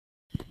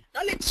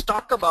Now let's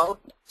talk about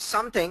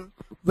something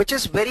which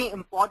is very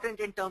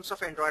important in terms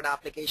of Android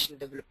application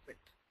development,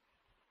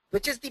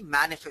 which is the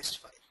manifest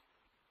file.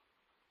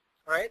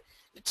 Alright,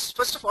 let's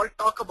first of all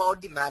talk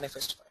about the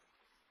manifest file.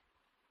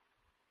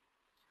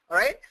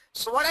 Alright,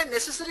 so what I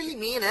necessarily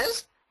mean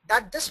is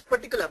that this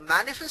particular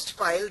manifest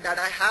file that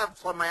I have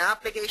for my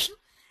application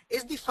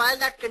is the file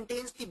that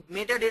contains the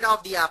metadata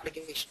of the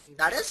application.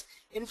 That is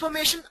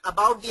information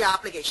about the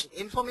application,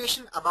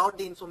 information about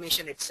the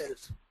information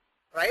itself.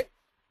 Right?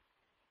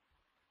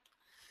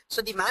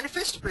 So the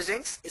manifest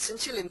presents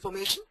essential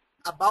information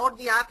about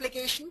the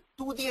application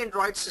to the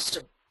Android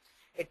system.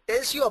 It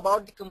tells you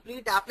about the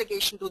complete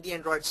application to the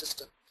Android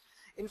system.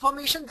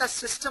 Information the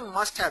system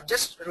must have.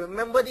 Just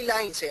remember the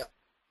lines here.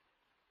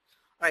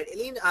 Alright,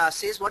 Eileen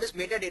says what is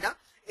metadata?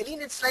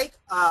 Eileen, it's like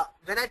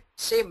when I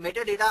say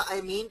metadata,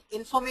 I mean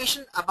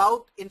information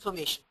about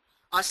information,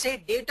 or say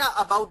data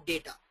about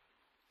data.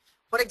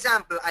 For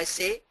example, I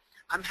say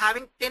I'm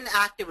having 10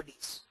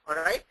 activities.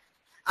 Alright,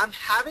 I'm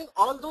having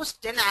all those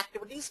 10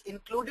 activities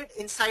included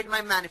inside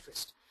my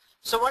manifest.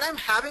 So what I'm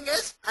having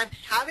is I'm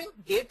having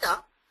data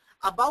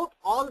about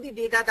all the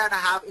data that I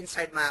have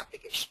inside my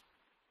application.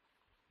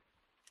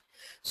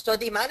 So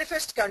the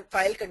manifest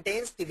file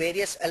contains the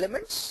various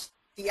elements,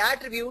 the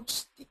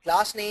attributes, the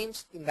class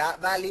names, the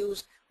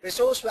values,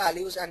 resource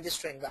values, and the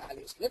string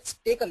values. Let's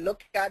take a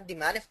look at the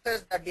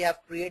manifest that we have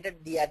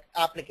created the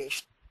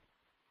application.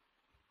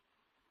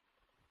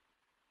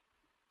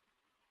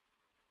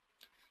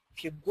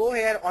 If you go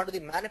here onto the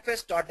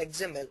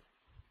manifest.xml,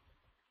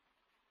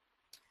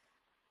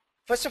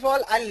 first of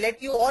all, I'll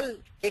let you all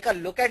take a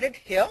look at it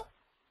here.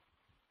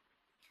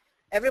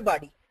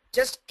 Everybody,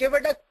 just give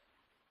it a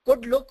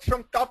good look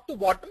from top to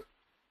bottom.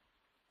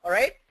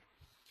 Alright.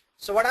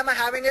 So what am I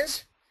having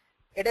is,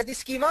 it is the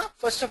schema.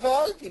 First of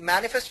all, the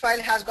manifest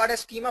file has got a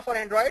schema for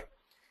Android.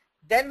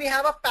 Then we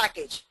have a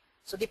package.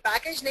 So the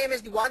package name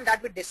is the one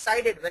that we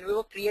decided when we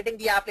were creating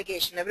the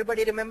application.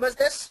 Everybody remembers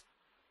this?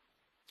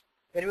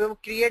 When we were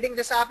creating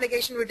this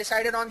application, we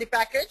decided on the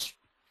package.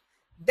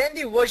 Then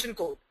the version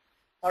code.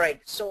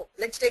 Alright, so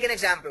let's take an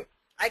example.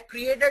 I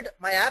created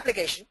my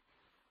application,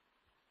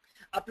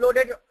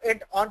 uploaded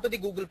it onto the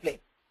Google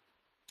Play.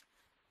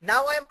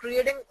 Now I am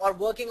creating or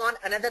working on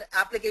another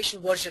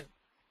application version.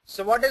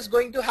 So what is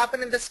going to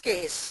happen in this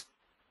case?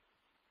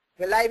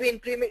 Will I be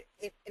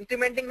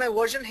incrementing my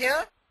version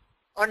here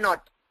or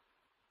not?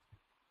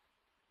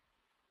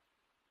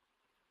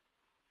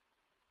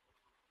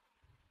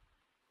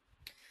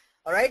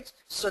 Alright,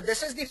 so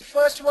this is the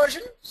first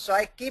version, so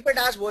I keep it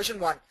as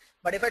version 1.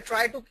 But if I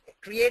try to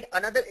create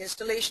another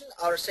installation,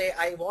 or say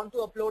I want to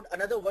upload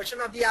another version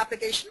of the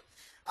application,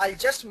 I'll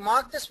just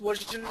mark this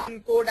version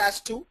code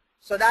as 2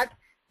 so that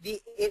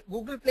the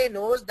Google Play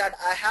knows that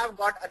I have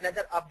got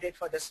another update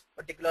for this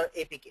particular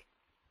APK.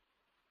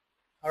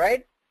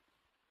 Alright,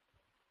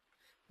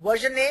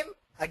 version name,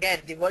 again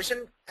the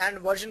version and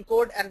version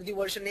code and the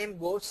version name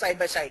go side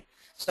by side.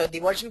 So the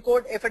version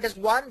code, if it is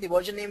 1, the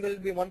version name will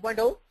be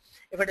 1.0.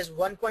 If it is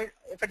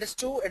if it is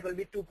 2, it will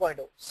be 2.0,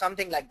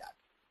 something like that.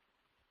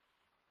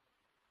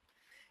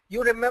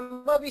 You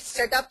remember we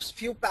set up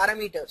few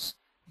parameters,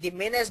 the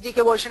main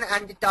SDK version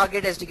and the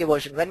target SDK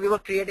version when we were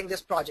creating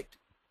this project.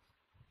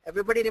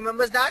 Everybody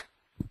remembers that?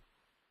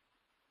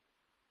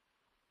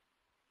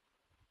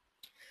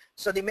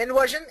 So the main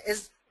version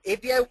is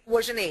API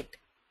version 8.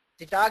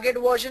 The target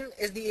version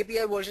is the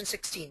API version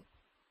 16.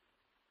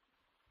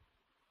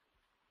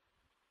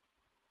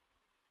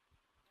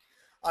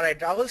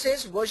 Alright, Rahul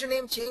says version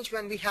name change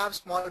when we have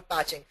small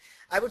patching.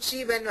 I would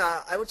say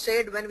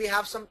it when we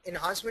have some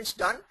enhancements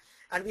done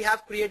and we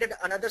have created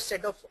another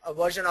set of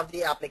version of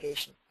the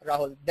application,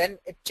 Rahul, then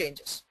it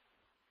changes.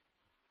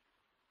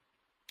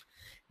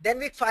 Then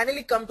we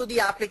finally come to the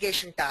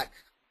application tag.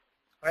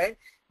 Alright,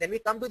 then we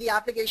come to the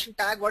application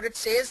tag. What it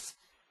says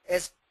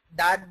is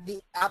that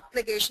the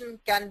application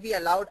can be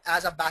allowed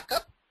as a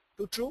backup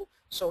to true.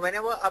 So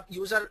whenever a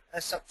user,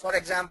 for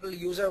example,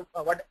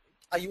 what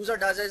a user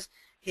does is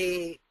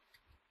he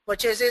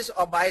purchases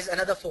or buys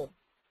another phone.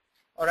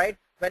 Alright,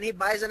 when he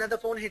buys another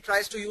phone, he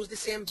tries to use the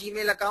same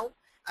Gmail account,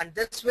 and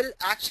this will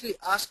actually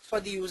ask for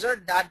the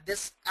user that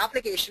this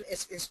application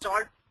is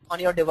installed on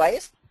your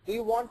device. Do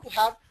you want to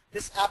have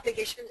this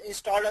application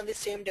installed on the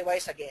same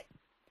device again?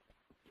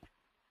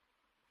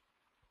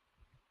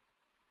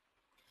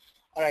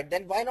 Alright,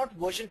 then why not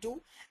version 2?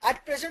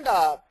 At present,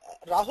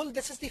 Rahul,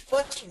 this is the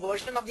first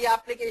version of the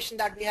application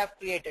that we have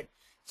created.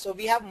 So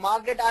we have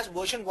marked it as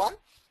version 1.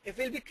 If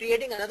we'll be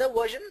creating another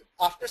version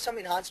after some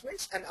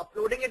enhancements and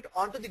uploading it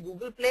onto the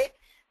Google Play,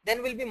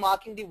 then we'll be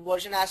marking the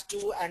version as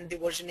 2 and the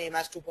version name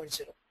as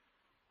 2.0.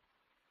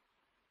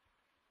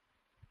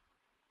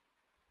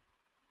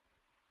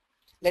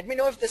 Let me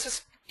know if this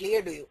is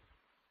clear to you.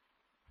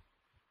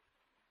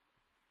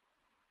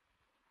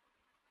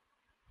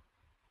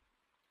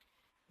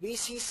 We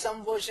see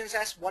some versions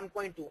as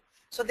 1.2.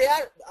 So they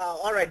are,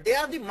 alright, they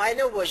are the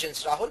minor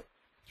versions, Rahul.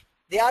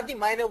 They are the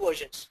minor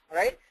versions,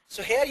 alright.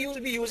 So here you will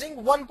be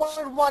using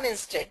 1.1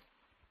 instead,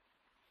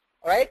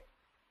 alright.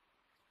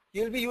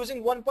 you'll be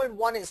using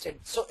 1.1 instead.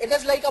 So it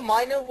is like a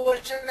minor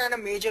version and a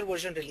major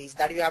version release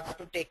that you have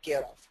to take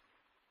care of.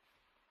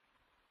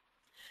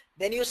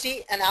 Then you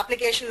see an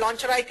application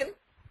launcher icon,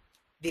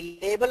 the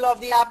label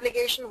of the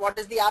application, what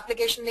is the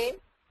application name.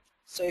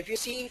 So if you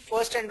see,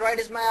 first Android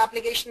is my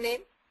application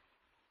name.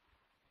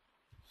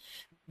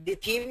 The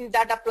theme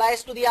that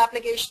applies to the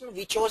application,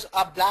 we chose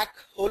a black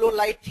holo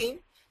light theme.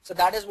 So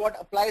that is what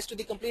applies to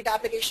the complete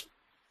application.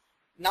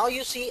 Now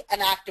you see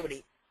an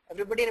activity.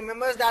 Everybody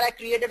remembers that I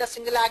created a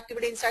single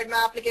activity inside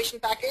my application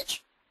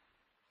package.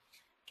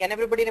 Can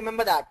everybody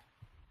remember that?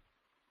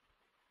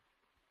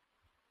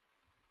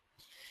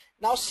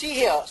 Now see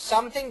here,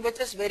 something which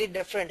is very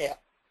different here.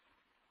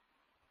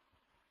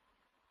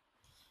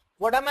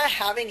 What am I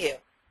having here?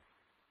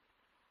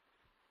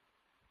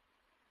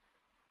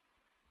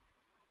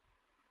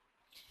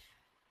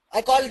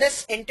 I call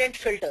this intent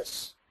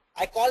filters.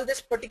 I call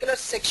this particular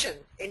section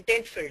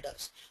intent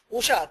filters.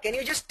 Usha, can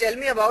you just tell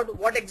me about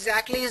what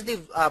exactly is the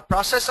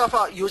process of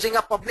using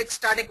a public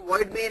static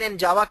void main in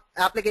Java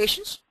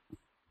applications?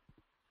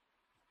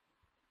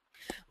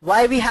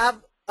 Why we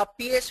have a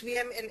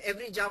PSVM in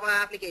every Java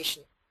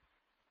application?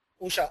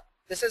 Usha,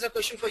 this is a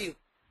question for you.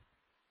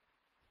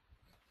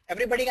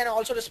 Everybody can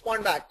also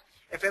respond back.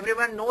 If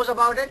everyone knows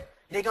about it,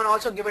 they can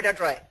also give it a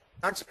try.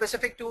 Not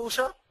specific to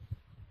Usha.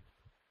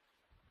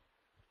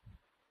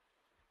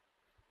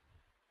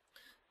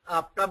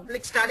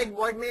 Public static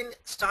void main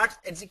starts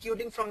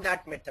executing from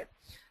that method.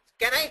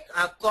 Can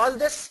I call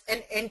this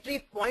an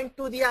entry point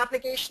to the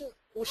application,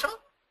 Usha?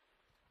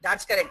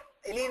 That's correct.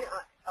 Eileen,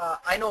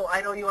 I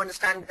know you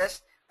understand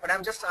this, but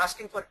I'm just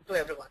asking to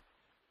everyone.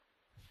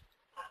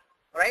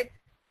 All right.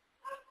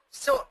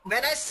 So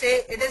when I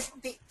say it is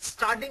the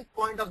starting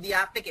point of the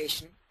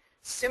application,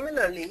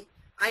 similarly,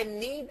 I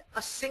need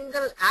a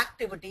single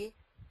activity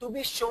to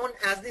be shown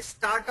as the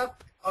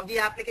startup of the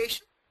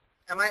application.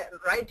 Am I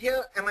right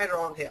here? Am I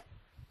wrong here?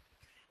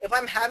 If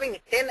I'm having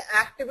 10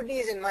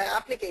 activities in my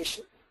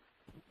application,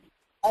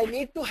 I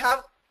need to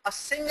have a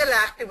single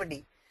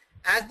activity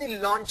as the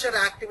launcher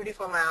activity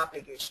for my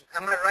application.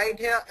 Am I right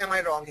here? Am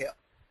I wrong here?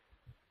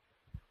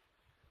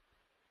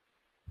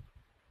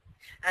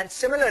 And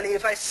similarly,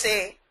 if I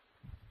say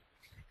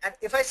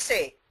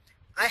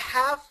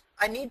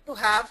I need to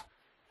have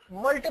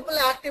multiple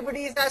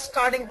activities as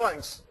starting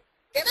points,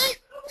 can I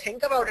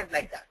think about it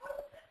like that?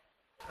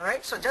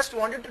 Alright, so just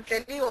wanted to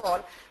tell you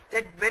all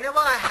that whenever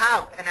I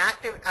have an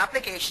active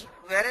application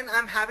wherein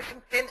I'm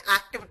having 10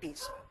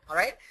 activities,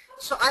 alright,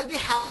 so I'll be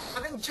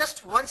having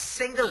just one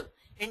single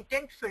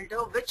intent filter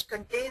which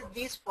contains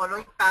these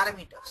following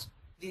parameters.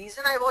 The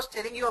reason I was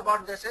telling you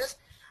about this is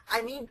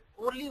I need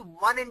only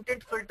one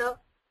intent filter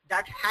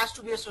that has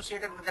to be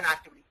associated with an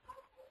activity.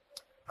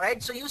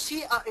 Alright, so you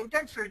see an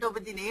intent filter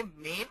with the name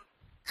main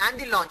and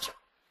the launcher.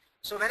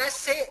 So when I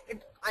say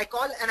it, I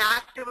call an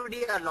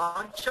activity a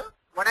launcher,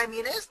 what I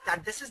mean is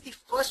that this is the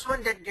first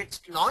one that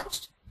gets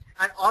launched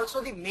and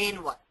also the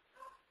main one.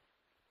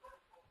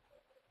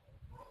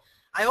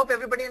 I hope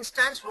everybody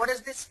understands what is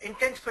this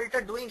intent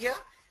filter doing here,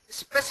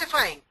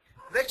 specifying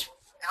which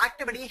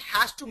activity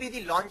has to be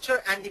the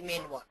launcher and the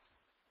main one.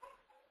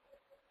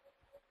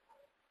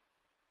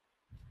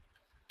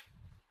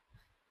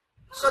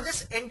 So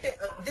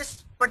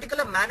this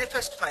particular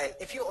manifest file,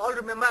 if you all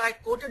remember, I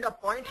quoted a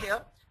point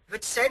here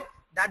which said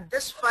that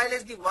this file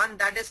is the one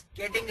that is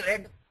getting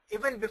read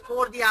even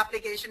before the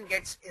application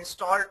gets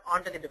installed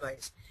onto the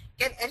device.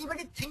 Can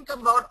anybody think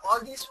about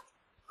all these,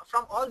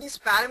 from all these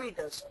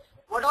parameters,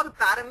 what all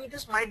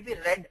parameters might be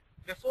read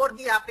before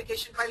the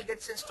application file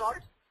gets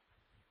installed?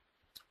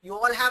 You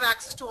all have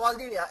access to all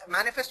the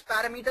manifest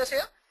parameters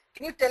here.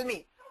 Can you tell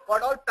me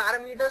what all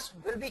parameters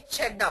will be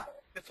checked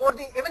up before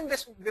the,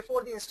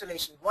 before the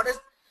installation? What is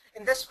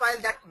in this file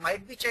that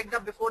might be checked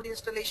up before the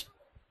installation?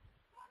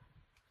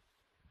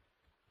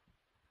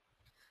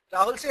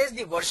 Rahul says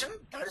the version.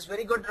 That is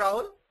very good,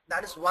 Rahul.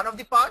 That is one of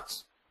the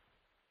parts.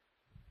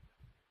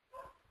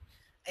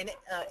 And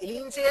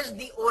Eileen says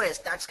the OS.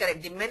 That's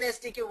correct. The min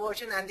SDK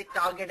version and the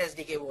target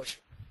SDK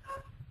version.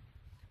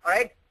 All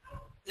right.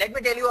 Let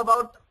me tell you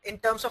about in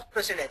terms of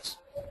precedence.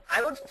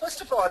 I would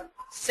first of all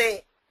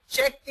say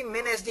check the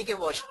min SDK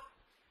version.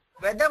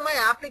 Whether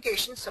my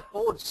application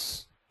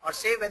supports, or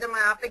say whether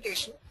my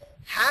application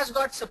has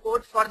got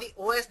support for the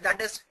OS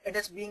that it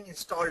is being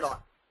installed on.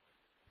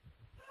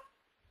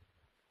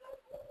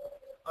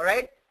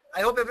 Alright,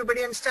 I hope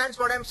everybody understands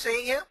what I'm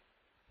saying here.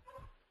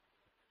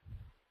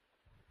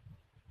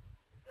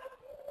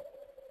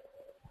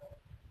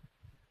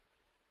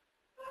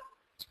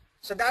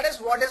 So that is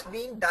what is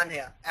being done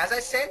here. As I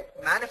said,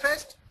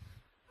 manifest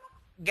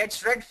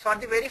gets read for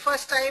the very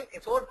first time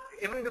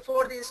even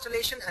before the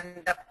installation,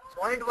 and the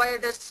point why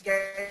it is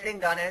getting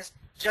done is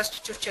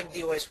just to check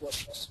the OS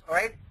versions.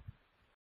 Alright.